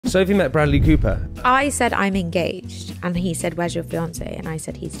Sophie met Bradley Cooper. I said I'm engaged, and he said, "Where's your fiance?" And I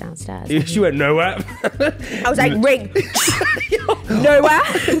said, "He's downstairs." She went nowhere. I was like, "Ring." Nowhere.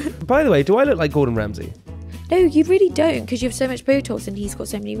 By the way, do I look like Gordon Ramsay? No, you really don't, because you have so much Botox and he's got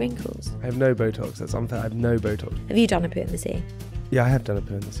so many wrinkles. I have no Botox. That's unfair. I have no Botox. Have you done a poo in the sea? Yeah, I have done a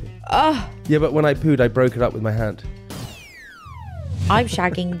poo in the sea. Oh. Yeah, but when I pooed, I broke it up with my hand. I'm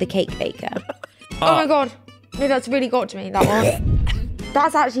shagging the cake baker. Oh my God. No, that's really got to me, that one.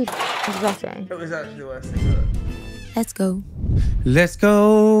 That's actually disgusting. It was actually the worst thing ever. Let's go. Let's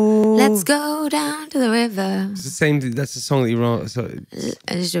go. Let's go down to the river. It's the same. That's the song that you wrote. So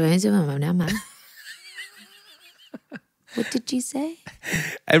what did you say?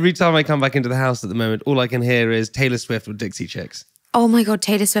 every time I come back into the house at the moment, all I can hear is Taylor Swift or Dixie Chicks. Oh my God,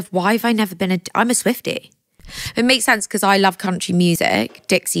 Taylor Swift. Why have I never been I'm a Swiftie. It makes sense because I love country music,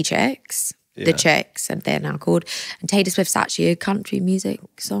 Dixie Chicks, the Chicks, and they're now called. And Taylor Swift's actually a country music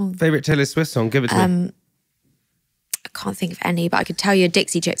song. Favourite Taylor Swift song? Give it to me. I can't think of any, but I could tell you a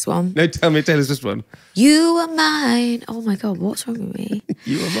Dixie Chicks one. No, tell me a Taylor Swift one. You are mine. Oh my God, what's wrong with me?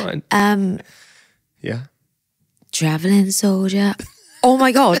 You are mine. Yeah. Traveling soldier. Oh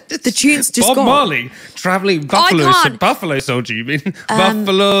my God, the tune's just Bob gone. Marley, travelling buffalo soldier. You mean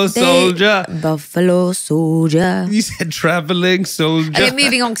buffalo soldier? Buffalo soldier. You said travelling soldier. Okay,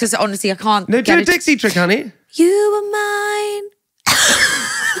 moving on because honestly I can't. No, do a Dixie trick, honey. You are mine.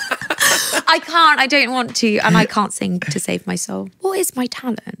 I can't. I don't want to, and I can't sing to save my soul. What is my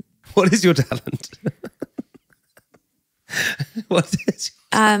talent? What is your talent? What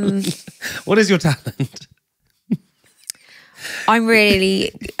is your talent? I'm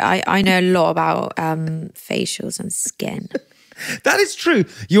really, I know a lot about facials and skin. That is true.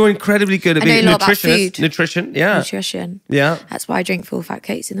 You're incredibly good at being a nutritionist. Nutrition, yeah. Nutrition. Yeah. That's why I drink full fat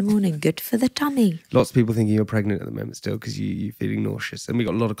cakes in the morning. Good for the tummy. Lots of people thinking you're pregnant at the moment still because you're feeling nauseous. And we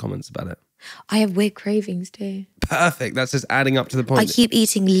got a lot of comments about it. I have weird cravings too. Perfect. That's just adding up to the point. I keep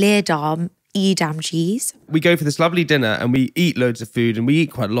eating Edam cheese. We go for this lovely dinner and we eat loads of food and we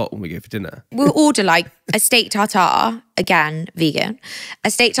eat quite a lot when we go for dinner. We'll order like a steak tartare, again, vegan,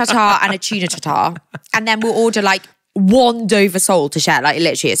 a steak tartare and a tuna tartare. And then we'll order like one Dover sole to share. Like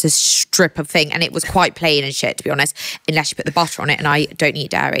literally it's a strip of thing and it was quite plain and shit, to be honest, unless you put the butter on it, and I don't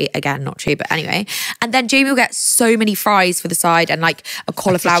eat dairy. Again, not true, but anyway. And then Jamie will get so many fries for the side and like a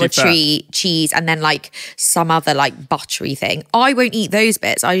cauliflower tree cheese and then like some other like buttery thing. I won't eat those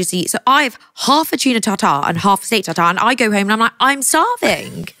bits. I just eat, so I have half a tuna tartare and half a steak tartare and I go home and I'm like, I'm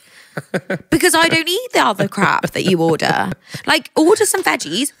starving. Because I don't eat the other crap that you order. Like, order some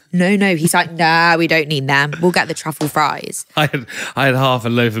veggies. No. He's like, nah, we don't need them. We'll get the truffle fries. I had half a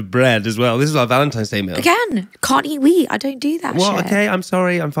loaf of bread as well. This is our Valentine's Day meal. Again, can't eat wheat. I don't do that shit. Well, okay, I'm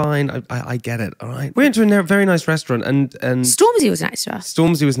sorry. I'm fine. I get it, all right? We went to a very nice restaurant and Stormzy was next to us.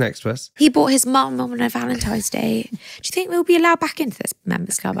 Stormzy was next to us. He brought his mum on a Valentine's Day. Do you think we'll be allowed back into this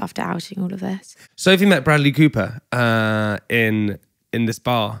members club after outing all of this? Sophie met Bradley Cooper in this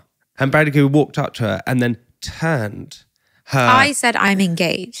bar. And Bradley Cooper walked up to her and then turned her. I said, I'm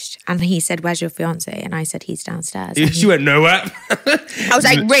engaged. And he said, where's your fiance? And I said, he's downstairs. She went, nowhere. I was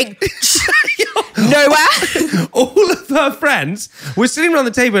like, ring. Nowhere. All of her friends were sitting around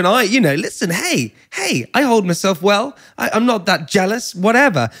the table and listen, hey, I hold myself well. I'm not that jealous,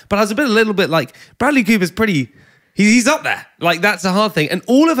 whatever. But I was a little bit like, Bradley Cooper's pretty... He's up there. Like, that's a hard thing. And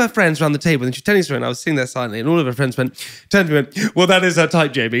all of her friends around the table, and she's telling us, and I was sitting there silently, and all of her friends turned to me and went, well, that is her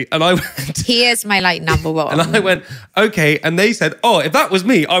type, Jamie. And I went... He is my, like, number one. And I went, okay. And they said, oh, if that was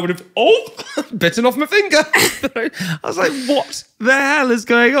me, I would have, bitten off my finger. I was like, what the hell is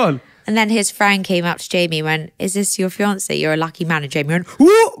going on? And then his friend came up to Jamie and went, is this your fiance? You're a lucky man. And Jamie went,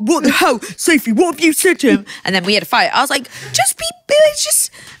 what the hell? Sophie, what have you said to him? And then we had a fight. I was like,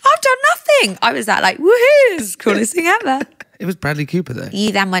 I've done nothing. I was like, woohoo, it's the coolest thing ever. It was Bradley Cooper though.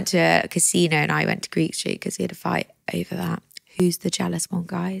 He then went to a casino and I went to Greek Street because he had a fight over that. Who's the jealous one,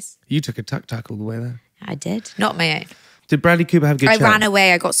 guys? You took a tuk-tuk all the way there. I did. Not my own. Did Bradley Cooper have a good chat? I ran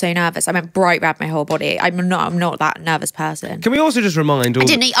away. I got so nervous. I went bright red my whole body. I'm not that nervous person. Can we also just remind all...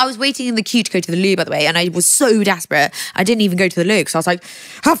 I was waiting in the queue to go to the loo, by the way, and I was so desperate. I didn't even go to the loo because I was like,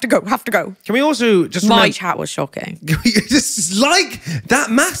 have to go. Can we also just... My chat was shocking. Just like,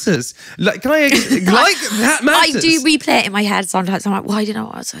 that matters. Like, can I... like, that matters. I do replay it in my head sometimes. I'm like, why did I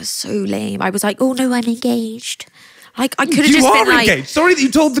was so lame? I was like, oh no, I'm engaged. Like, I could have just been like... engaged. Sorry that you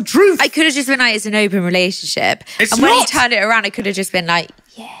told the truth. I could have just been like, it's an open relationship. And when he turned it around, I could have just been like,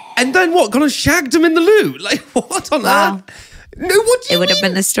 yeah. And then what? Gone and shagged him in the loo? Like, what on earth? No, what do you It would have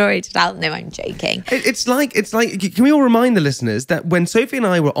mean? been the story to tell. No, I'm joking. It's like, can we all remind the listeners that when Sophie and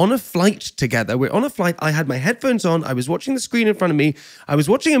I were on a flight together, we're on a flight, I had my headphones on, I was watching the screen in front of me, I was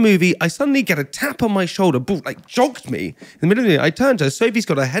watching a movie, I suddenly get a tap on my shoulder, boom, like jogged me. In the middle of the movie, I turned to her, Sophie's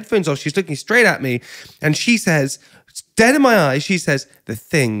got her headphones off, she's looking straight at me, and she says, dead in my eyes, she says, the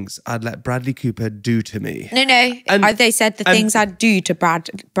things I'd let Bradley Cooper do to me. No. They said the things I'd do to Brad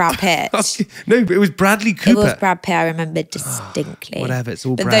Pitt. No, but it was Bradley Cooper. It was Brad Pitt, I remember distinctly. Whatever, it's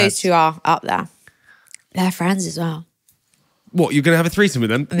all But Brad. those two are up there. They're friends as well. What, you're going to have a threesome with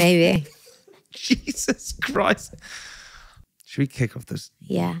them? Maybe. Jesus Christ. Should we kick off this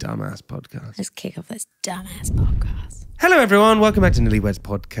Yeah. dumbass podcast? Let's kick off this dumbass podcast. Hello, everyone. Welcome back to NewlyWeds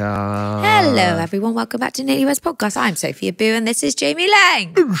podcast. Hello, everyone. Welcome back to NewlyWeds podcast. I'm Sophie Boo, and this is Jamie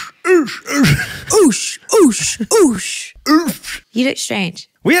Lang. Oosh, oosh. You look strange.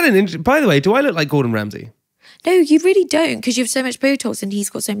 We had by the way, do I look like Gordon Ramsay? No, you really don't, because you have so much Botox and he's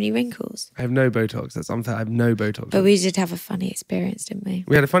got so many wrinkles. I have no Botox. That's unfair. I have no Botox. But we did have a funny experience, didn't we?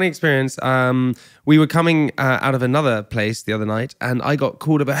 We had a funny experience. We were coming out of another place the other night, and I got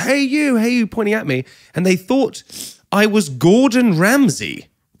called about, hey you, pointing at me, and they thought I was Gordon Ramsay.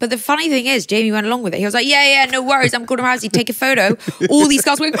 But the funny thing is, Jamie went along with it. He was like, yeah, no worries, I'm Gordon Ramsay, take a photo. All these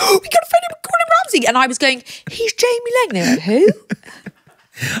guys were going, oh, we got a photo of Gordon Ramsay. And I was going, he's Jamie Lang. They were like, who?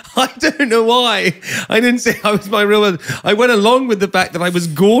 I don't know why. I didn't say I was my real one. I went along with the fact that I was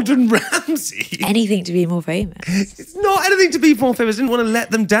Gordon Ramsay. Anything to be more famous. It's not anything to be more famous. I didn't want to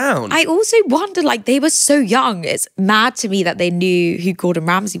let them down. I also wonder, like, they were so young. It's mad to me that they knew who Gordon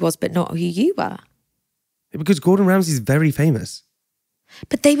Ramsay was, but not who you were. Because Gordon Ramsay's very famous.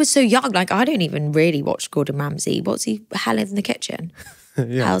 But they were so young. Like, I don't even really watch Gordon Ramsay. What's he? Hell in the Kitchen.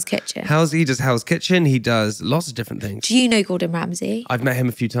 Yeah. Hell's Kitchen. He does Hell's Kitchen. He does lots of different things. Do you know Gordon Ramsay? I've met him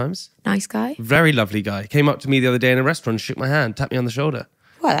a few times. Nice guy. Very lovely guy. Came up to me the other day in a restaurant, shook my hand, tapped me on the shoulder,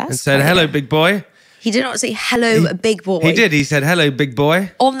 Well, that's and said, quite hello, good. big boy. He did not say, hello, big boy. He did. He said, hello, big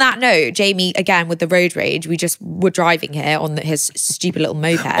boy. On that note, Jamie, again, with the road rage, we just were driving here on his stupid little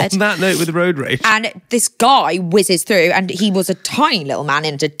moped. On that note with the road rage. And this guy whizzes through, and he was a tiny little man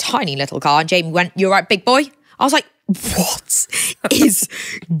in a tiny little car. And Jamie went, "You're right, big boy." I was like, what is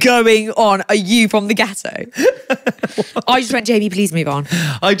going on? Are you from the ghetto? I just went, Jamie, please move on.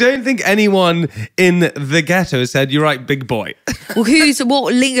 I don't think anyone in the ghetto said, you're right, big boy. Well,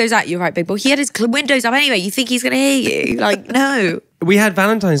 what lingo's that? You're right, big boy. He had his windows up anyway. You think he's going to hear you? Like, no. We had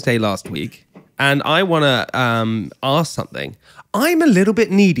Valentine's Day last week, and I want to ask something. I'm a little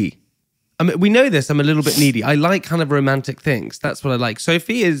bit needy. I mean, we know this. I'm a little bit needy. I like kind of romantic things. That's what I like.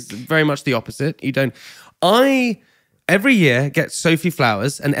 Sophie is very much the opposite. You don't. I every year get Sophie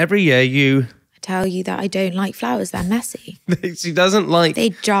flowers, and every year you. I tell you that I don't like flowers. They're messy. She doesn't like. They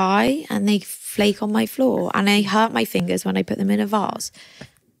dry and they flake on my floor, and I hurt my fingers when I put them in a vase.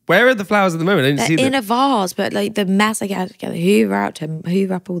 Where are the flowers at the moment? I didn't They're see them. in a vase, but like the mess I get together,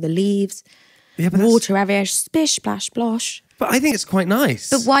 hoover up all the leaves, Yeah, but water everywhere, splish, splash, splosh. But I think it's quite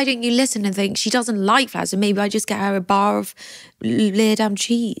nice. But why don't you listen and think she doesn't like flowers? So maybe I just get her a bar of Leerdam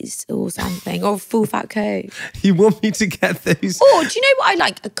cheese or something, or a full fat Coke. You want me to get those? Or do you know what I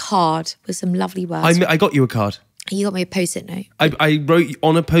like? A card with some lovely words. I got you a card. You got me a post-it note. I wrote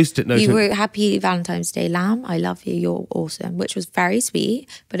on a post-it note. You wrote Happy Valentine's Day, Lamb. I love you. You're awesome, which was very sweet,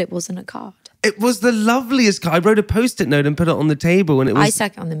 but it wasn't a card. It was the loveliest card. I wrote a post-it note and put it on the table, and it was. I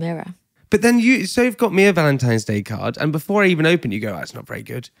stuck it on the mirror. But then Soph got me a Valentine's Day card, and before I even opened, you go, "That's not very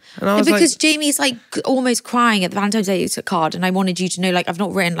good." And I was Because like, Jamie's like almost crying at the Valentine's Day card, and I wanted you to know, like, I've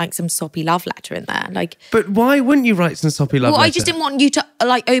not written like some soppy love letter in there. Like, but why wouldn't you write some soppy love letter? I just didn't want you to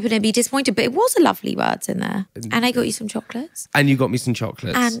like open it and be disappointed, but it was a lovely words in there. And I got you some chocolates. And you got me some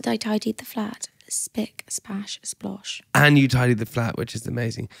chocolates. And I tidied the flat. Spick, spash, splosh. And you tidied the flat, which is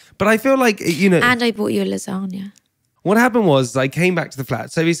amazing. But I feel like, you know. And I bought you a lasagna. What happened was I came back to the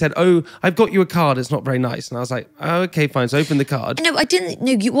flat. So he said, "Oh, I've got you a card. It's not very nice." And I was like, "Oh, okay, fine." So I opened the card. No, I didn't.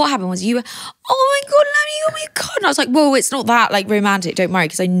 No, what happened was you were, "Oh my God, Lammy, you got me a card." And I was like, "Whoa, it's not that like romantic. Don't worry,"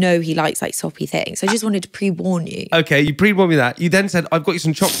 because I know he likes like soppy things. So I just wanted to pre-warn you. Okay, you pre-warned me that. You then said, "I've got you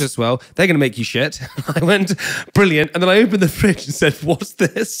some chocolates as well. They're going to make you shit." I went, "Brilliant." And then I opened the fridge and said, "What's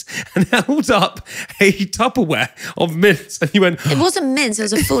this?" And held up a Tupperware of mints. And you went, It wasn't mince, it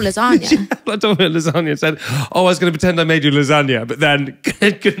was a full lasagna. I told her lasagna and said, "Oh, I was going to pretend I made you lasagna," but then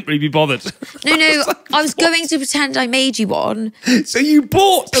couldn't really be bothered. No, I was "What?" going to pretend I made you one. So you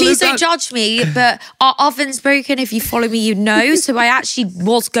bought a Please lasagna. don't judge me, but our oven's broken. If you follow me, you know. So I actually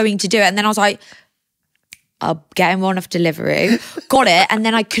was going to do it. And then I was like, I'll get him one off delivery. Got it. And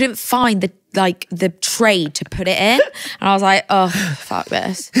then I couldn't find the tray to put it in. And I was like, oh, fuck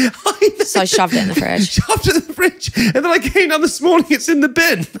this. I So I shoved it in the fridge. Shoved it in the fridge. And then I came down this morning, it's in the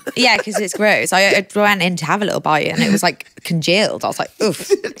bin. Yeah, because it's gross. I went in to have a little bite and it was like congealed. I was like, oof.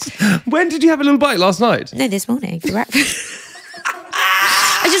 When did you have a little bite last night? No, this morning for breakfast.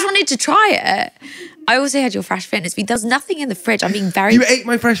 I just wanted to try it. I also had your Fresh Fitness feed. There's nothing in the fridge. I'm being very... You ate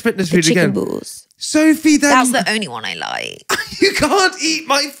my Fresh Fitness food again. Chicken balls. Sophie, that's the only one I like. You can't eat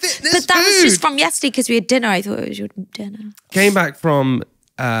my fitness But that was just from yesterday because we had dinner. I thought it was your dinner. Came back from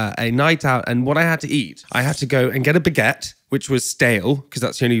a night out, and what I had to eat, I had to go and get a baguette, which was stale because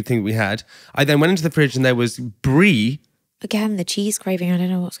that's the only thing we had. I then went into the fridge and there was brie. Again, the cheese craving. I don't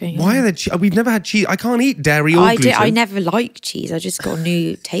know what's going on. Why are there we've never had cheese. I can't eat dairy or gluten. I never liked cheese. I just got a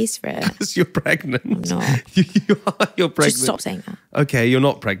new taste for it. Because you're pregnant. I'm not. You're pregnant. Just stop saying that. Okay, you're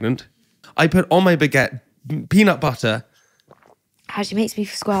not pregnant. I put on my baguette peanut butter. Actually makes me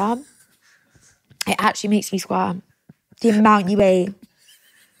squirm. It actually makes me squirm. The amount you ate.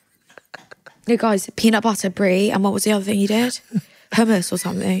 No, guys, peanut butter, brie, and what was the other thing you did? Hummus or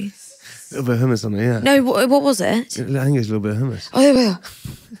something. A little bit of hummus on it, yeah. No, what was it? I think it's a little bit of hummus. Oh, there we go.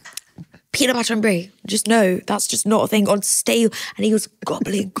 Peanut butter and brie. Just no, that's just not a thing. On stale, and he was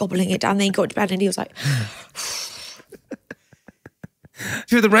gobbling it down. Then he got to bed and he was like...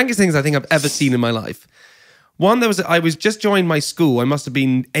 Two of the rankest things I think I've ever seen in my life. One, I was just joined my school. I must have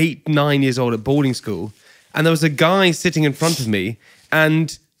been 8, 9 years old at boarding school. And there was a guy sitting in front of me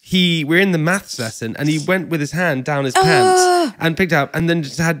and we're in the maths lesson and he went with his hand down his pants and picked up and then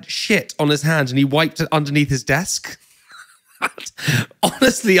just had shit on his hands and he wiped it underneath his desk.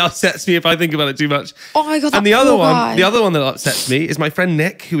 Honestly upsets me if I think about it too much. Oh my God. And the other one that upsets me is my friend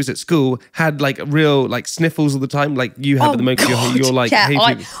Nick, who was at school, had like real like sniffles all the time, like you have at the moment. You're like, yeah,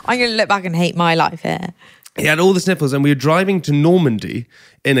 I'm going to look back and hate my life here. He had all the sniffles and we were driving to Normandy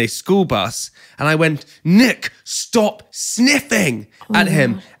in a school bus and I went, Nick, stop sniffing at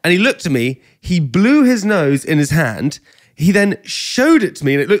him. God. And he looked at me, he blew his nose in his hand. He then showed it to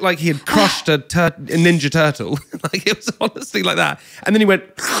me and it looked like he had crushed a Ninja Turtle. Like it was honestly like that. And then he went,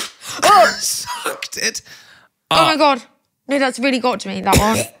 sucked it. Oh my God. No, that's really got to me, that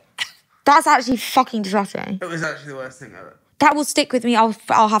one. That's actually fucking disgusting. It was actually the worst thing ever. That will stick with me. I'll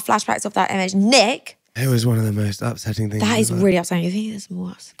have flashbacks of that image. Nick. It was one of the most upsetting things. That is really upsetting. You think there's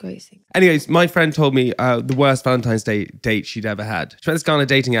more gross things? Anyways, my friend told me the worst Valentine's Day date she'd ever had. She met this guy on a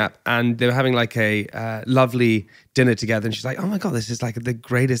dating app and they were having like a lovely dinner together and she's like, oh my God, this is like the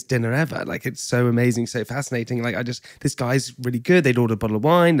greatest dinner ever. Like it's so amazing, so fascinating. Like this guy's really good. They'd ordered a bottle of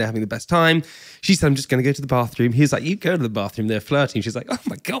wine. They're having the best time. She said, I'm just going to go to the bathroom. He's like, you go to the bathroom. They're flirting. She's like, oh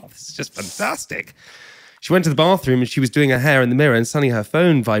my God, this is just fantastic. She went to the bathroom and she was doing her hair in the mirror and suddenly her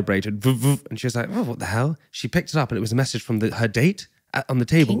phone vibrated. And she was like, oh, what the hell? She picked it up and it was a message from her date on the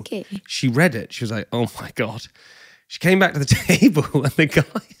table. Kinky. She read it. She was like, oh my God. She came back to the table and the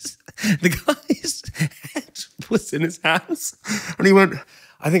guy's head was in his hands. And he went,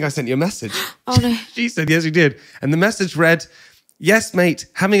 I think I sent you a message. Oh no. She said, yes, you did. And the message read, yes, mate,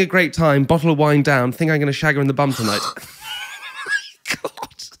 having a great time, bottle of wine down, think I'm going to shag her in the bum tonight. God.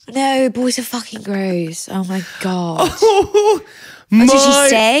 No, boys are fucking gross. Oh my God. Oh, did she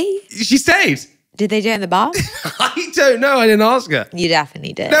stay? She stayed. Did they do it in the bar? I don't know. I didn't ask her. You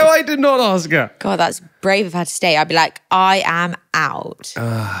definitely did. No, I did not ask her. God, that's brave of her to stay. I'd be like, I am out.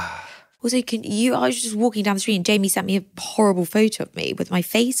 Also, I was just walking down the street and Jamie sent me a horrible photo of me with my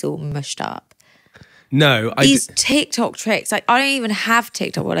face all mushed up. No. These TikTok tricks. Like, I don't even have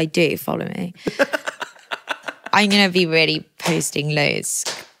TikTok. What I do, follow me. I'm going to be really posting loads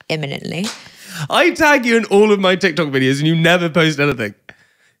imminently. I tag you in all of my TikTok videos and you never post anything.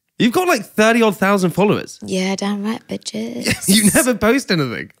 You've got like 30,000 followers. Yeah, damn right, bitches. You never post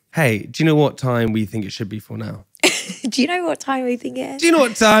anything. Hey, do you know what time we think it should be for now? Do you know what time we think it is? Do you know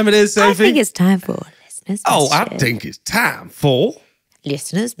what time it is, Sophie? I think it's time for listeners' Oh, messages. I think it's time for...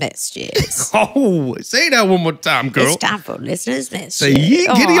 Listeners' messages. Oh, say that one more time, girl. It's time for listeners' messages. Say,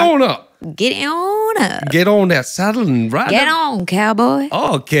 yeah, get it on up. Get it on up. Get on that saddle and ride Get up. on, cowboy.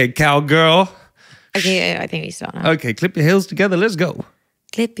 Okay, cowgirl. Okay, I think we start now. Okay, clip your heels together. Let's go.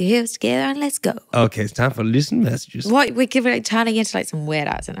 Clip your heels together and let's go. Okay, it's time for listen messages. What? We're turning into like some weird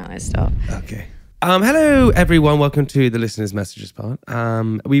acts now. Let's stop. Okay. Hello, everyone. Welcome to the listeners' messages part.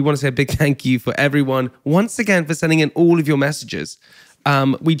 We want to say a big thank you for everyone once again for sending in all of your messages.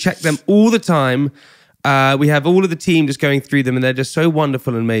 We check them all the time. We have all of the team just going through them and they're just so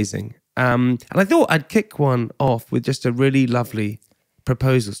wonderful and amazing. And I thought I'd kick one off with just a really lovely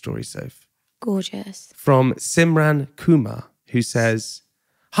proposal story, Soph. Gorgeous. From Simran Kumar, who says,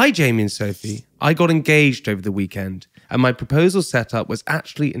 hi, Jamie and Sophie. I got engaged over the weekend and my proposal setup was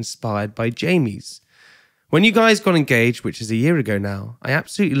actually inspired by Jamie's. When you guys got engaged, which is a year ago now, I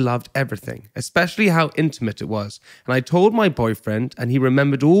absolutely loved everything, especially how intimate it was. And I told my boyfriend, and he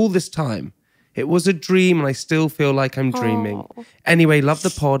remembered all this time. It was a dream, and I still feel like I'm dreaming. Anyway, love the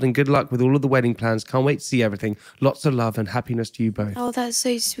pod, and good luck with all of the wedding plans. Can't wait to see everything. Lots of love and happiness to you both. Oh, that's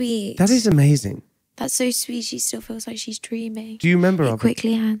so sweet. That is amazing. That's so sweet. She still feels like she's dreaming. Do you remember? It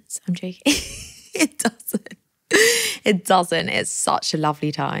quickly ends. I'm joking. It doesn't. It doesn't. It's such a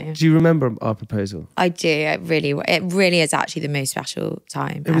lovely time. Do you remember our proposal? I do. It really is actually the most special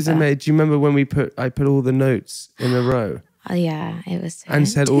time. It was amazing. Do you remember when I put all the notes in a row? Oh yeah, it was. And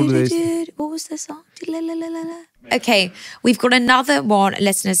said all of those. What was the song? Okay, we've got another one.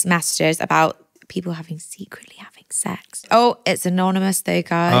 Listeners' messages about people secretly having sex. Oh, it's anonymous though,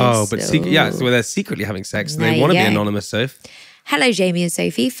 guys. Oh, but so they're secretly having sex. So they want to be anonymous, Soph. Hello, Jamie and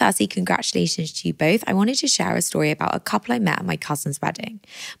Sophie. Firstly, congratulations to you both. I wanted to share a story about a couple I met at my cousin's wedding.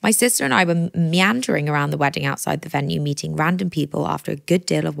 My sister and I were meandering around the wedding outside the venue, meeting random people after a good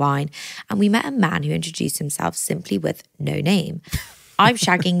deal of wine, and we met a man who introduced himself simply with no name. I'm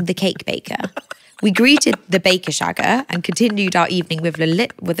shagging the cake baker. We greeted the baker shagger and continued our evening with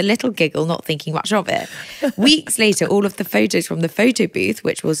a little giggle, not thinking much of it. Weeks later, all of the photos from the photo booth,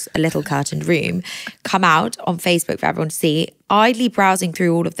 which was a little curtained room, come out on Facebook for everyone to see. Idly browsing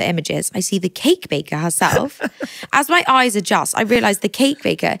through all of the images, I see the cake baker herself. As my eyes adjust, I realise the cake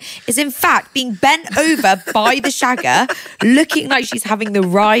baker is in fact being bent over by the shagger, looking like she's having the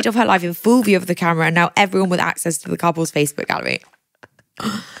ride of her life in full view of the camera, and now everyone with access to the couple's Facebook gallery.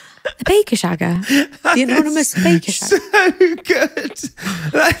 The baker shagger. The anonymous baker shagger. So good.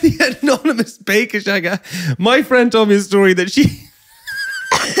 The anonymous baker shagger. My friend told me a story that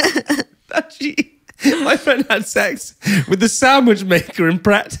my friend had sex with the sandwich maker in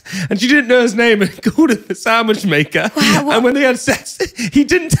Pret, and she didn't know his name and called him the sandwich maker. Wow, and when they had sex, he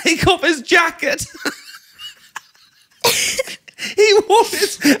didn't take off his jacket. He wore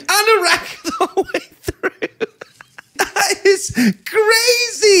his anorak the whole way through. That is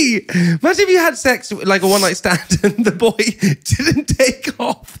crazy. Imagine if you had sex like a one-night stand and the boy didn't take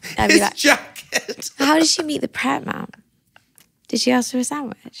off his jacket. How did she meet the Pret man? Did she ask for a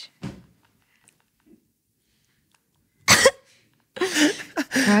sandwich?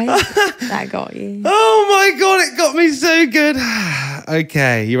 Right? That got you. Oh my God, it got me so good.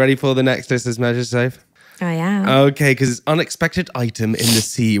 Okay, you ready for the next listener's measure, Soph? I am. Okay, because it's unexpected item in the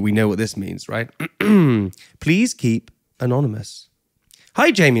sea. We know what this means, right? Please keep anonymous. Hi,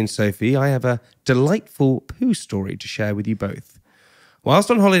 Jamie and Sophie. I have a delightful poo story to share with you both.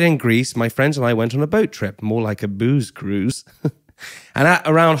 Whilst on holiday in Greece, my friends and I went on a boat trip, more like a booze cruise. And at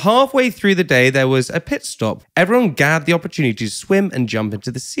around halfway through the day, there was a pit stop. Everyone gathered the opportunity to swim and jump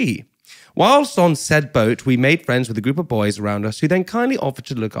into the sea. Whilst on said boat, we made friends with a group of boys around us who then kindly offered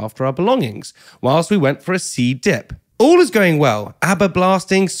to look after our belongings whilst we went for a sea dip. All is going well. ABBA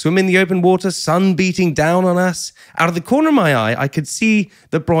blasting, swim in the open water, sun beating down on us. Out of the corner of my eye, I could see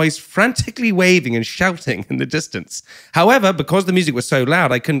the boys frantically waving and shouting in the distance. However, because the music was so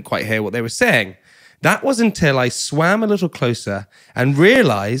loud, I couldn't quite hear what they were saying. That was until I swam a little closer and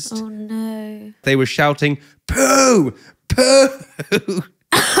realised they were shouting, "Poo! Poo!"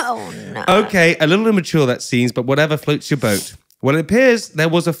 Oh no. Okay, a little immature that seems, but whatever floats your boat. Well, it appears there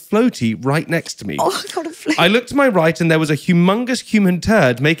was a floaty right next to me. Oh, I got a float. I looked to my right and there was a humongous human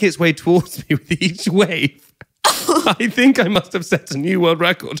turd making its way towards me with each wave. I think I must have set a new world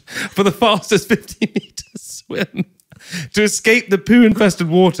record for the fastest 50 meter swim to escape the poo-infested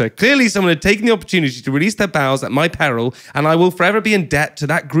water. Clearly, someone had taken the opportunity to release their bowels at my peril, and I will forever be in debt to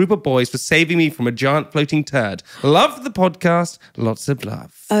that group of boys for saving me from a giant floating turd. Love the podcast. Lots of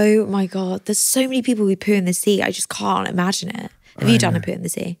love. Oh my God. There's so many people who poo in the sea. I just can't imagine it. Have you done a poo in the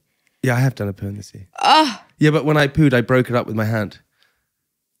sea? Yeah, I have done a poo in the sea. Oh. Yeah, but when I pooed, I broke it up with my hand.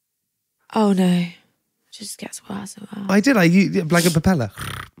 Oh no. It just gets worse and worse. I did. I used like a propeller.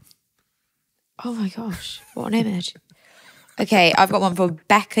 Oh my gosh. What an image. Okay, I've got one for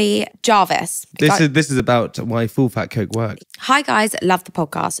Becky Jarvis. This is about why full fat Coke works. Hi guys, love the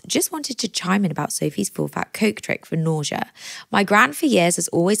podcast. Just wanted to chime in about Sophie's full fat Coke trick for nausea. My gran for years has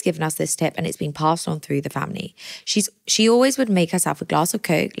always given us this tip and it's been passed on through the family. She always would make herself a glass of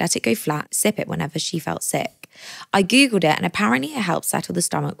Coke, let it go flat, sip it whenever she felt sick. I googled it and apparently it helps settle the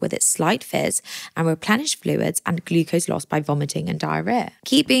stomach with its slight fizz and replenish fluids and glucose lost by vomiting and diarrhea.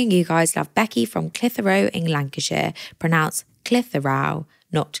 Keep being you guys. Love, Becky from Clitheroe in Lancashire. Pronounced Clitheroe,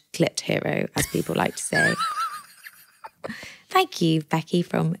 not Clit Hero, as people like to say. Thank you, Becky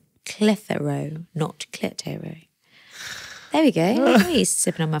from Clitheroe, not Clit Hero. There we go. Look at me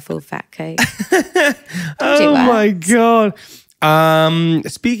sipping on my full fat Coke. Oh my God.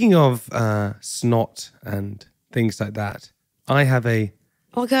 Speaking of snot and things like that, I have a...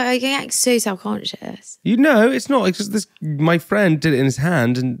 Oh, God, I'm getting so self-conscious. You know, it's not. It's just my friend did it in his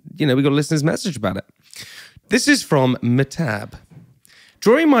hand and, we got a listener's message about it. This is from Metab.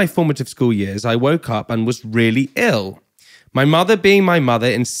 During my formative school years, I woke up and was really ill. My mother, being my mother,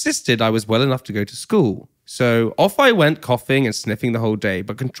 insisted I was well enough to go to school. So off I went, coughing and sniffing the whole day,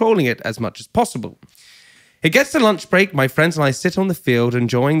 but controlling it as much as possible. It gets to lunch break, my friends and I sit on the field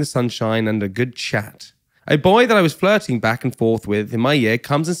enjoying the sunshine and a good chat. A boy that I was flirting back and forth with in my year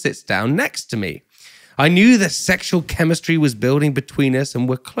comes and sits down next to me. I knew that sexual chemistry was building between us and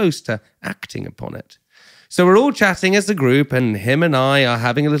we're close to acting upon it. So we're all chatting as a group and him and I are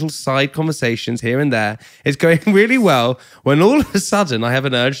having a little side conversations here and there. It's going really well when all of a sudden I have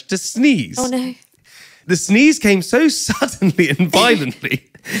an urge to sneeze. Oh, no. The sneeze came so suddenly and violently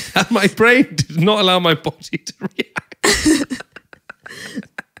that my brain did not allow my body to react.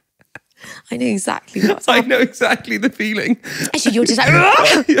 I know exactly what's I happening. know exactly the feeling. Actually, you're just like...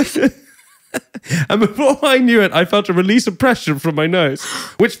 And before I knew it, I felt a release of pressure from my nose,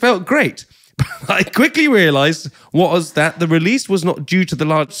 which felt great. I quickly realized that the release was not due to the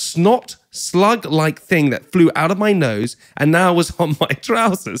large snot slug-like thing that flew out of my nose and now was on my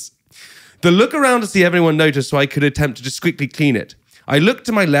trousers. The look around to see everyone noticed so I could attempt to just quickly clean it. I looked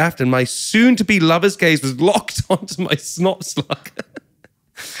to my left and my soon-to-be lover's gaze was locked onto my snot slug.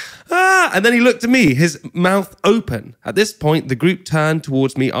 And then he looked at me, his mouth open. At this point, the group turned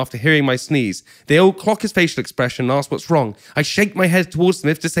towards me after hearing my sneeze. They all clock his facial expression and ask what's wrong. I shake my head towards them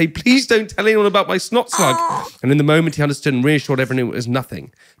as if to say, please don't tell anyone about my snot slug. And in the moment, he understood and reassured everyone it was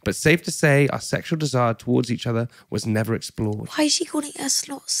nothing. But safe to say, our sexual desire towards each other was never explored. Why is she calling it a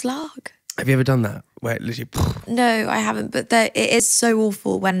snot slug? Have you ever done that? Where it literally... No, I haven't. But it is so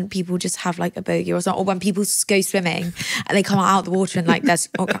awful when people just have like a bogey or something, or when people go swimming and they come out of the water and like there's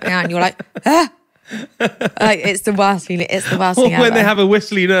and you're like, ah! Like it's the worst feeling. It's the worst thing ever. When they have a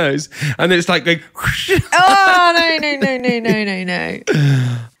whistly nose and it's like going... Oh, no.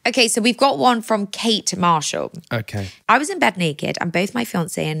 Okay, so we've got one from Kate Marshall. Okay. I was in bed naked and both my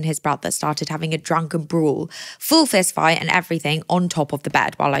fiancé and his brother started having a drunken brawl, full fist fight and everything on top of the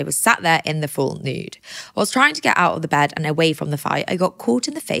bed while I was sat there in the full nude. I was trying to get out of the bed and away from the fight. I got caught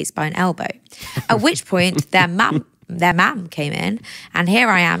in the face by an elbow, at which point their mum came in and here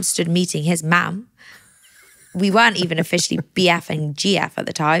I am stood meeting his mum. We weren't even officially BF and GF at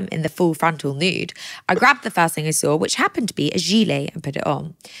the time in the full frontal nude. I grabbed the first thing I saw, which happened to be a gilet, and put it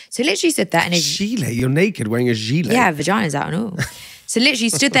on. So literally stood there in a... Gilet? You're naked wearing a gilet? Yeah, vagina's out and all. So literally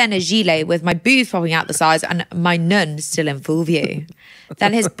stood there in a gilet with my boobs popping out the sides and my nun still in full view.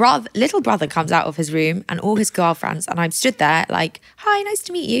 Then his little brother comes out of his room and all his girlfriends, and I'm stood there like, hi, nice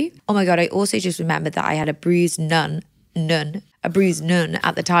to meet you. Oh my God, I also just remembered that I had a bruised nun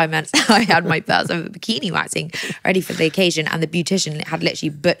at the time, and I had my first ever bikini waxing ready for the occasion, and the beautician had literally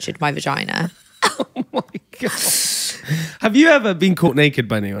butchered my vagina. Oh my God. Have you ever been caught naked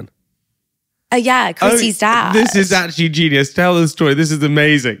by anyone? Yeah, Chrissy's dad. This is actually genius. Tell the story. This is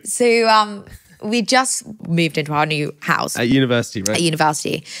amazing. So we just moved into our new house. At university, right? At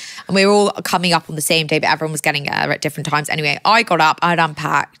university. And we were all coming up on the same day, but everyone was getting there at different times. Anyway, I got up, I'd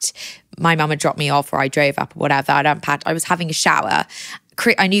unpacked. My mum had dropped me off or I drove up or whatever. I'd unpacked. I was having a shower.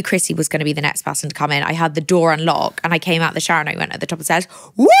 I knew Chrissy was going to be the next person to come in. I had the door unlock and I came out the shower and I went at the top of the stairs,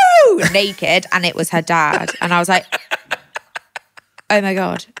 woo, naked. And it was her dad. And I was like, oh my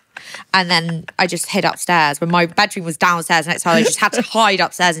God. And then I just hid upstairs when my bedroom was downstairs, and that's how I just had to hide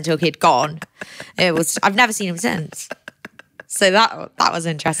upstairs until he'd gone. I've never seen him since. So that was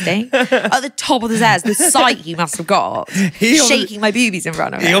interesting. At the top of the stairs, the sight he must have got, shaking my boobies in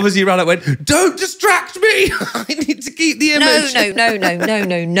front of him. He obviously ran up and went, don't distract me. I need to keep the image.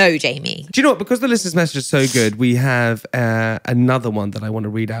 No, Jamie. Do you know what? Because the listener's message is so good, we have another one that I want to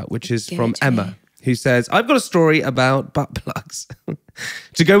read out, which is from Emma, who says, I've got a story about butt plugs.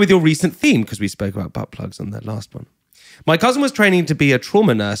 To go with your recent theme, because we spoke about butt plugs on the last one. My cousin was training to be a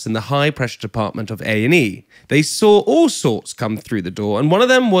trauma nurse in the high-pressure department of A&E. They saw all sorts come through the door, and one of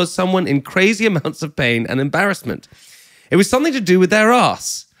them was someone in crazy amounts of pain and embarrassment. It was something to do with their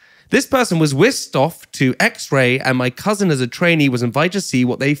ass. This person was whisked off to X-ray, and my cousin as a trainee was invited to see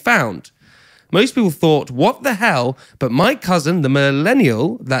what they found. Most people thought, what the hell? But my cousin, the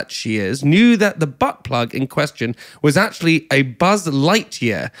millennial that she is, knew that the butt plug in question was actually a Buzz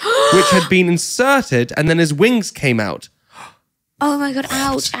Lightyear, which had been inserted and then his wings came out. Oh my God,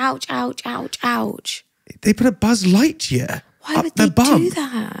 ouch, ouch, ouch, ouch, ouch. They put a Buzz Lightyear Why up would they the bum. do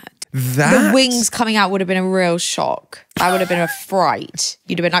that? That? The wings coming out would have been a real shock. That would have been a fright.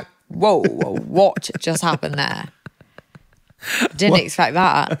 You'd have been like, whoa, what just happened there? Didn't expect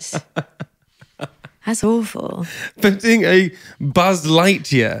that. That's awful. Putting a Buzz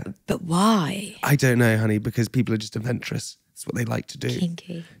Lightyear. But why? I don't know, honey, because people are just adventurous. That's what they like to do.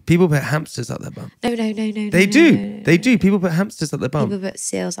 Kinky. People put hamsters up their bum. No. They do. They do. People put hamsters up their bum. People put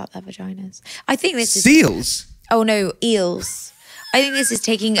seals up their vaginas. I think this is... Seals? Oh, no, eels. I think this is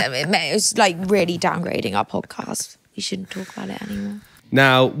taking... It's like really downgrading our podcast. We shouldn't talk about it anymore.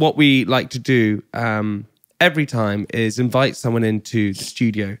 Now, what we like to do every time is invite someone into the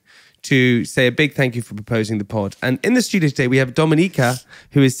studio to say a big thank you for proposing the pod. And in the studio today, we have Dominica,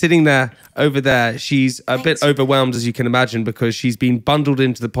 who is sitting there over there. She's a bit overwhelmed, as you can imagine, because she's been bundled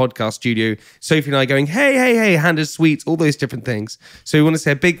into the podcast studio. Sophie and I going, hey, hand us sweets, all those different things. So we want to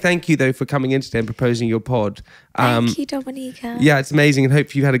say a big thank you, though, for coming in today and proposing your pod. Thank you, Dominica. Yeah, it's amazing, and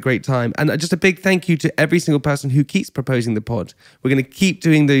hope you had a great time. And just a big thank you to every single person who keeps proposing the pod. We're going to keep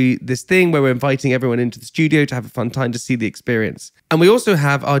doing this thing where we're inviting everyone into the studio to have a fun time to see the experience. And we also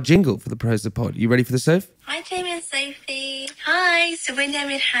have our jingle for the Propose the Pod. You ready for the Soph? Hi, Jamie and Sophie. Hi, so we're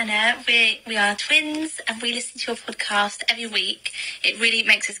Naomi and Hannah. We are twins and we listen to your podcast every week. It really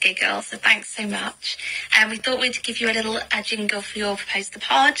makes us giggle, so thanks so much. And we thought we'd give you a little jingle for your Propose the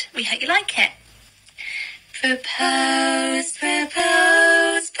Pod. We hope you like it. Propose,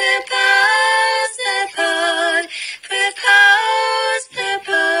 propose, propose the pod. Propose,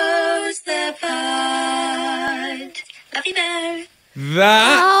 propose the pod. Love you, Mo.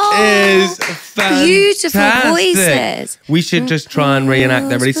 That is fantastic. Beautiful voices. We should just try and reenact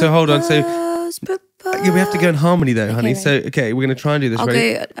that. Ready? So hold on. So yeah, we have to go in harmony though, honey. Okay. So okay, we're going to try and do this. I'll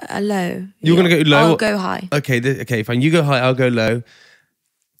Ready? go low. You're going to go low? I'll go high. Okay, okay, fine. You go high, I'll go low.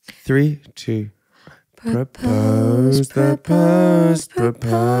 3, 2. Propose the pod.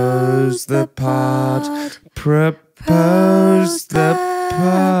 Propose the pod. Propose the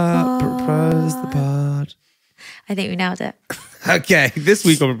pod. Propose the pod. I think we nailed it. Okay, this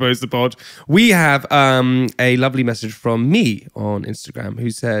week on Propose the Pod, we have a lovely message from me on Instagram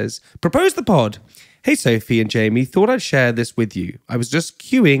who says, Propose the Pod. Hey, Sophie and Jamie, thought I'd share this with you. I was just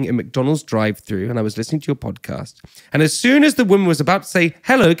queuing in McDonald's drive-thru and I was listening to your podcast. And as soon as the woman was about to say,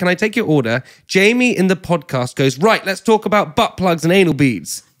 hello, can I take your order? Jamie in the podcast goes, right, let's talk about butt plugs and anal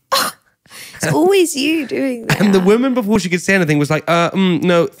beads. It's always you doing that. And the woman, before she could say anything, was like,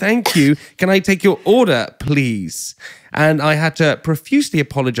 no, thank you. Can I take your order, please? And I had to profusely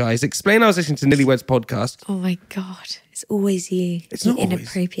apologize, explain I was listening to NewlyWeds podcast. Oh my God. It's always you. It's you not always.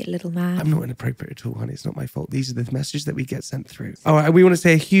 inappropriate little man. I'm not inappropriate at all, honey. It's not my fault. These are the messages that we get sent through. All right, we want to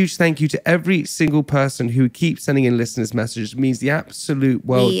say a huge thank you to every single person who keeps sending in listeners' messages. It means the absolute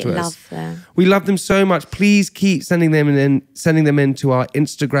world to us. We love them. We love them so much. Please keep sending them in to our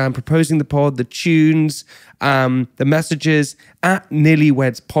Instagram, proposing the pod, the tunes, the messages at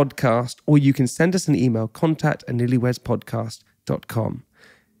NewlyWeds Podcast, or you can send us an email, contact@newlywedspodcast.com.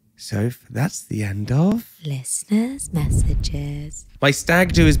 So that's the end of listeners' messages. My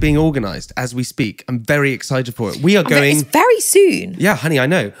stag do is being organised as we speak. I'm very excited for it. We are going. It's very soon. Yeah, honey, I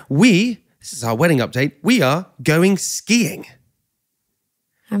know. This is our wedding update. We are going skiing.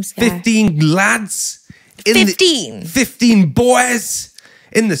 I'm scared. 15 lads. 15? 15 boys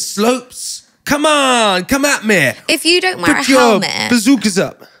in the slopes. Come on, come at me. If you don't wear Put a your helmet. bazookas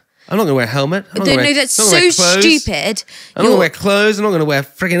up. I'm not going to wear a helmet. No, that's so stupid. I'm not going to wear clothes. I'm not going to wear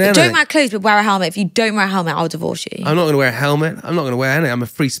frigging anything. Don't wear clothes, but wear a helmet. If you don't wear a helmet, I'll divorce you. I'm not going to wear a helmet. I'm not going to wear anything. I'm a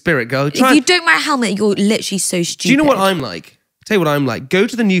free spirit girl. If you don't wear a helmet, you're literally so stupid. Do you know what I'm like? Tell you what I'm like. Go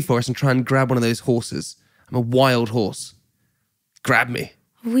to the New Forest and try and grab one of those horses. I'm a wild horse. Grab me.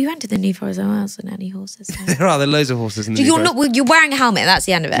 We went to the New Forest. There wasn't any horses there. There are loads of horses in the New Forest. You're wearing a helmet. That's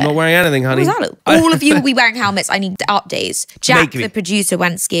the end of it. I'm not wearing anything, honey. What was that? All of you will be wearing helmets. I need updates. Jack, Make me. the producer,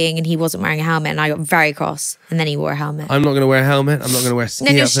 went skiing and he wasn't wearing a helmet, and I got very cross. And then he wore a helmet. I'm not going to wear a helmet. I'm not going to wear ski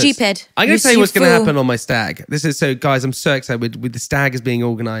No, you're outfits. stupid. I'm going You're to tell you what's going to fool. happen on my stag. Guys, I'm so excited with the stag is being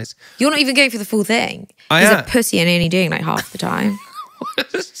organised. You're not even going for the full thing. I He's am. a pussy and only doing like half the time.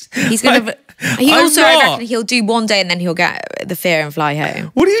 He's gonna. I not. reckon he'll do one day and then he'll get the fear and fly home.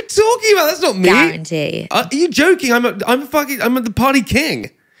 What are you talking about? That's not me. Guarantee. Are you joking? I'm the party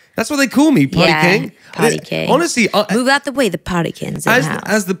king. That's what they call me, party king. Party king. Honestly, Move out the way, the party king's in the house.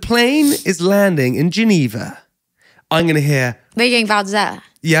 as the plane is landing in Geneva, I'm going to hear, Where are you going, Val d'Isère?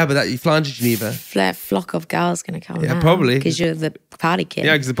 yeah, but you fly into Geneva. Flock of girls gonna come. Yeah, probably. because you're the party king.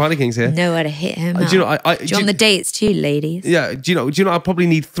 Yeah, because the party king's here. Nowhere to hit him. Do you know? Do you on the dates too, ladies? Yeah. Do you know? I probably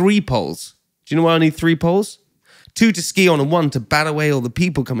need 3 poles. Do you know why I need 3 poles? 2 to ski on and 1 to bat away all the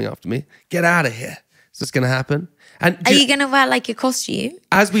people coming after me. Get out of here. Is this going to happen? And Are you gonna wear like a costume?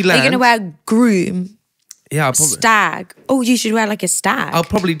 as we Are land? you gonna wear groom, Yeah, I'll probably. stag? Oh, you should wear like a stag. I'll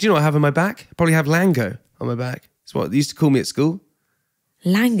probably. Do you know what I have on my back? I'll probably have Lango on my back. That's what they used to call me at school.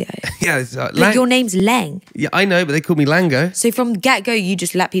 Lango. Yeah, it's, Like your name's Leng. yeah, I know, but they called me Lango. So from get-go, you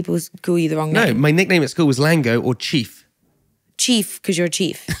just let people call you the wrong No, name? my nickname at school was Lango or Chief. Chief, because you're a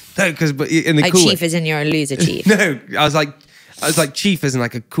chief. No, because in the Like cool chief way. as in you're a loser chief. No, I was like Chief as in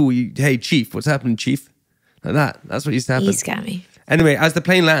like a cool, hey Chief, what's happening, Chief? Like that. That's what used to happen. You scare me. Anyway, as the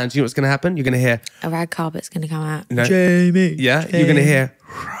plane lands, you know what's going to happen? You're going to hear, A red carpet's going to come out. No. Jamie. yeah, you're going to hear,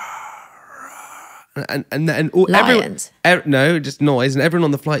 and all, Lions. no, just noise, and everyone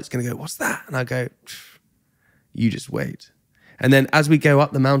on the flight's going to go, what's that? And I go, you just wait. And then as we go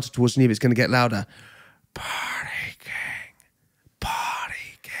up the mountain towards Geneva, it's going to get louder. Party king, party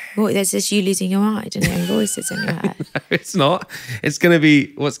king. What, there's just you losing your mind and hearing voices in your head. No, it's not. It's going to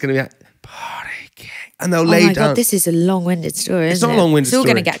be, what's going to be, party king. And they'll Oh lay my down. God, this is a long-winded story, It's isn't not it? a long-winded It's all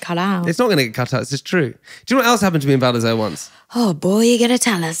story. going to get cut out. It's not going to get cut out. It's just true. Do you know what else happened to me in Val d'Isère once? Oh boy, you're going to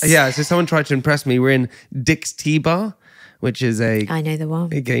tell us. Yeah, so someone tried to impress me. We're in Dick's Tea Bar, which is a... I know the one.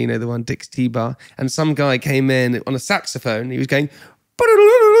 Okay, you know the one, Dick's Tea Bar. And some guy came in on a saxophone. He was going...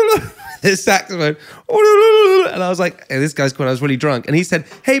 This saxophone. And I was like, hey, this guy's cool. I was really drunk. And he said,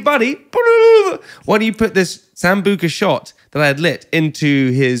 hey, buddy, why don't you put this Sambuca shot that I had lit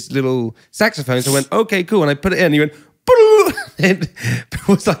into his little saxophone? So I went, okay, cool. And I put it in. And he went... It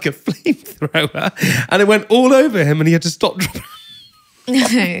was like a flamethrower. And it went all over him and he had to stop dropping.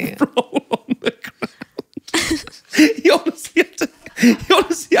 No. Roll on the ground. He honestly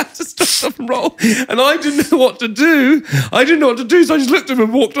had to stop and roll. And I didn't know what to do. So I just looked at him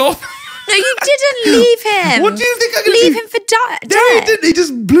and walked off. No, you didn't leave him. What do you think I'm going to do? Leave him for dead. No, he didn't. He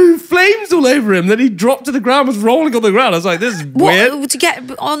just blew flames all over him. Then he dropped to the ground, was rolling on the ground. I was like, this is weird. What, to get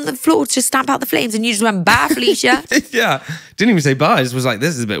on the floor to stamp out the flames and you just went, bye, Felicia. Yeah. Didn't even say bye. I just was like,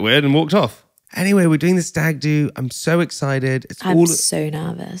 this is a bit weird and walked off. Anyway, we're doing the stag do. I'm so excited. I'm so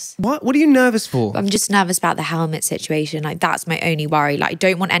nervous. What are you nervous for? I'm just nervous about the helmet situation. Like, that's my only worry. Like, I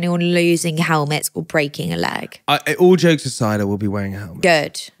don't want anyone losing helmets or breaking a leg. All jokes aside, I will be wearing a helmet.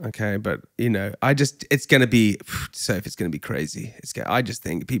 Good. Okay, but it's going to be, Soph, it's going to be crazy. I just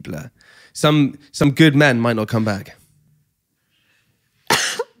think people are, some good men might not come back.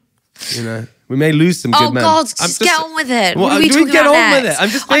 We may lose some good men. Oh God, just get on with it. What are we do talking get about on with next? it? I'm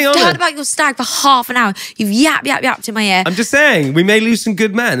just being honest. I've heard about your stag for half an hour. You've yapped in my ear. I'm just saying, we may lose some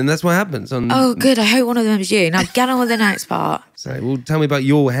good men, and that's what happens. Oh, good. I hope one of them is you. Now get on with the next part. So, well, tell me about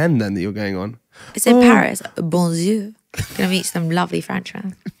your hen then that you're going on. It's in Paris. Bonjour. Gonna meet some lovely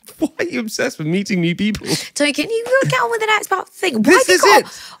Frenchmen. Why are you obsessed with meeting new people? Tony, can you get on with the next part thing? Why This have you is got-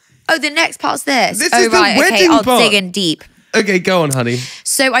 it. Oh, the next part's this. This oh, is the right. Okay, wedding I'll part. dig in deep. Okay, go on, honey.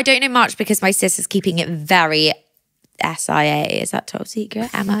 So I don't know much because my sis is keeping it very SIA. Is that top secret?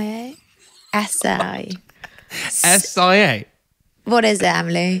 MIA? SI. SIA. What is it,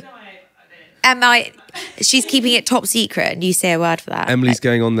 Emily? MI. She's keeping it top secret, and you say a word for that. Emily's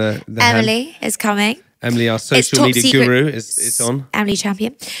going on the Emily is coming. Emily, our It's social top media secret. guru, is on. Emily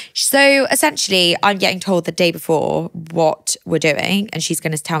Champion. So essentially, I'm getting told the day before what we're doing, and she's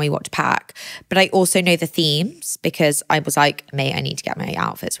going to tell me what to pack. But I also know the themes because I was like, mate, I need to get my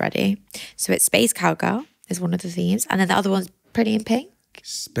outfits ready. So it's Space Cowgirl is one of the themes, and then the other one's Pretty in Pink.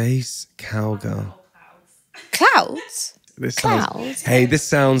 Space Cowgirl. Clouds? Clouds? Hey, this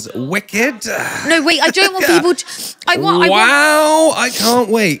sounds wicked. No, wait, I don't want people to... I can't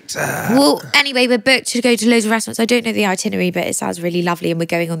wait. Well, anyway, we're booked to go to loads of restaurants. I don't know the itinerary, but it sounds really lovely. And we're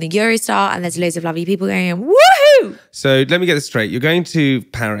going on the Eurostar, and there's loads of lovely people going in. Woohoo! So let me get this straight. You're going to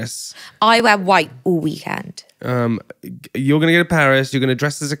Paris. I wear white all weekend. You're going to go to Paris. You're going to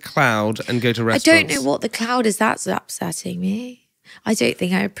dress as a cloud and go to restaurants. I don't know what the cloud is. That's upsetting me. I don't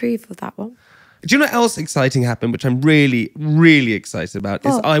think I approve of that one. Do you know what else exciting happened, which I'm really, really excited about,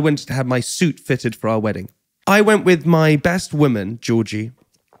 is What? I went to have my suit fitted for our wedding. I went with my best woman, Georgie,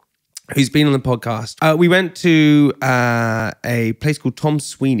 who's been on the podcast. We went to a place called Tom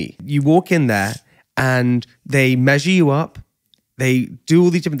Sweeney. You walk in there and they measure you up. They do all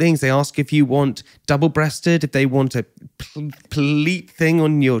these different things. They ask if you want double-breasted, if they want a pleat thing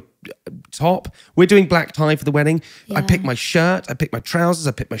on your top. We're doing black tie for the wedding. Yeah. I pick my shirt, I pick my trousers,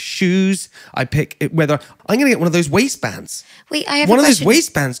 I pick my shoes, I pick whether I'm going to get one of those waistbands. Wait, I have one a of those question.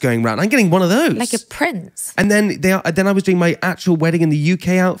 waistbands going around. I'm getting one of those, Like a prince. And then then I was doing my actual wedding in the UK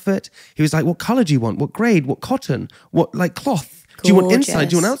outfit. He was like, "What color do you want? What grade? What cotton? What like cloth? Do you want inside?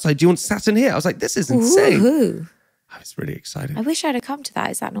 Do you want outside? Do you want satin here?" I was like, "This is insane." Woohoo. I was really excited. I wish I'd have come to that.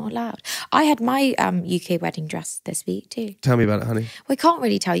 Is that not allowed? I had my UK wedding dress this week too. Tell me about it, honey. We can't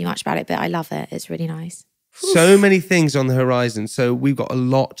really tell you much about it, but I love it. It's really nice. So many things on the horizon. So we've got a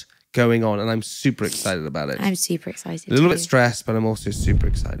lot going on, and I'm super excited about it. I'm super excited. A little bit stressed, but I'm also super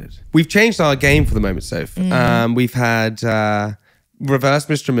excited. We've changed our game for the moment, Soph. We've had Reverse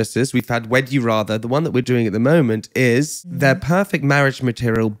Mr. and Mrs. We've had Wed You Rather. The one that we're doing at the moment is their perfect marriage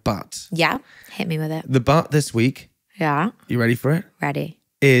material, but. Yeah, hit me with it. The but this week. Yeah. You ready for it? Ready.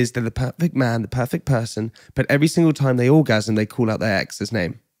 Is they're the perfect man, the perfect person, but every single time they orgasm, they call out their ex's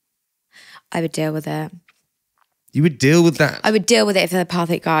name. I would deal with it. You would deal with that? I would deal with it if they're the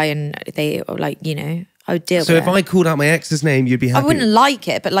perfect guy and they, like, you know, I would deal with it. So if I called out my ex's name, you'd be happy? I wouldn't like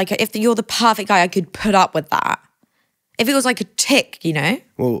it, but like if you're the perfect guy, I could put up with that. If it was like a tick, you know?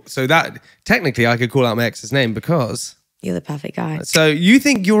 Well, so that, technically I could call out my ex's name because... You're the perfect guy. So you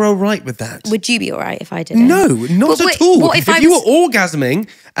think you're all right with that? Would you be all right if I did it? No, not at all. What if you were orgasming,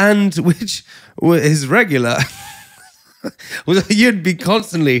 and which is regular... You'd be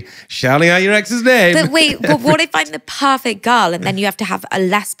constantly shouting out your ex's name. But wait, but what if I'm the perfect girl and then you have to have a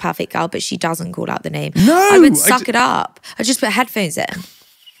less perfect girl, but she doesn't call out the name? No. I would suck it up. I'd just put headphones in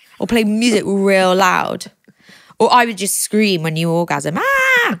or play music real loud. Or I would just scream when you orgasm.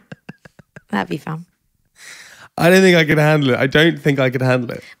 Ah! That'd be fun. I don't think I could handle it. I don't think I could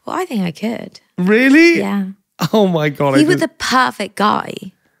handle it. Well, I think I could. Really? Yeah. Oh my God. You were the perfect guy.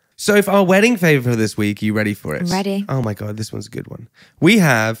 So if our wedding favour for this week, are you ready for it? I'm ready. Oh my God, this one's a good one. We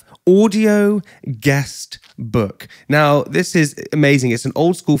have audio guest book. Now, this is amazing. It's an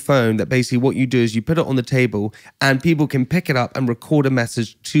old school phone that basically what you do is you put it on the table and people can pick it up and record a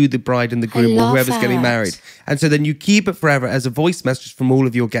message to the bride and the groom or whoever's getting married. And so then you keep it forever as a voice message from all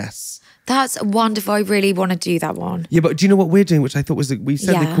of your guests. That's wonderful. I really want to do that one. Yeah, but do you know what we're doing, which I thought was, we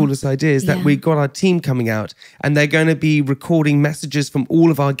said the coolest idea, is that we got our team coming out and they're going to be recording messages from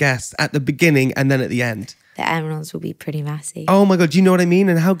all of our guests at the beginning and then at the end. The end will be pretty messy. Oh my God, do you know what I mean?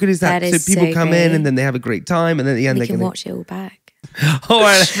 And how good is that? That is so people so come great. in and then they have a great time and then at the end We they can watch it all back. All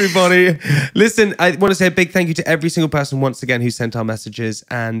right, everybody. Listen, I want to say a big thank you to every single person once again who sent our messages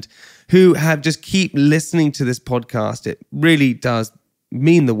and who have just keep listening to this podcast. It really does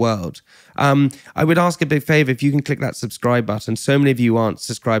mean the world. I would ask a big favor if you can click that subscribe button. So many of you aren't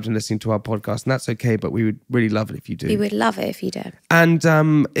subscribed and listening to our podcast, and that's okay, but we would really love it if you do. We would love it if you did. And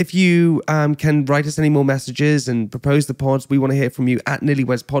if you can write us any more messages and propose the pods, we want to hear from you at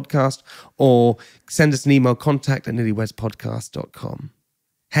NewlyWeds Podcast, or send us an email, contact@newlywedspodcast.com.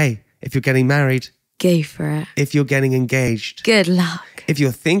 Hey, if you're getting married, go for it. If you're getting engaged, good luck. If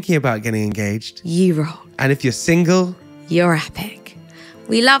you're thinking about getting engaged, you roll. And if you're single, you're epic.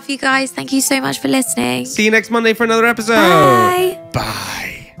 We love you guys. Thank you so much for listening. See you next Monday for another episode. Bye. Bye.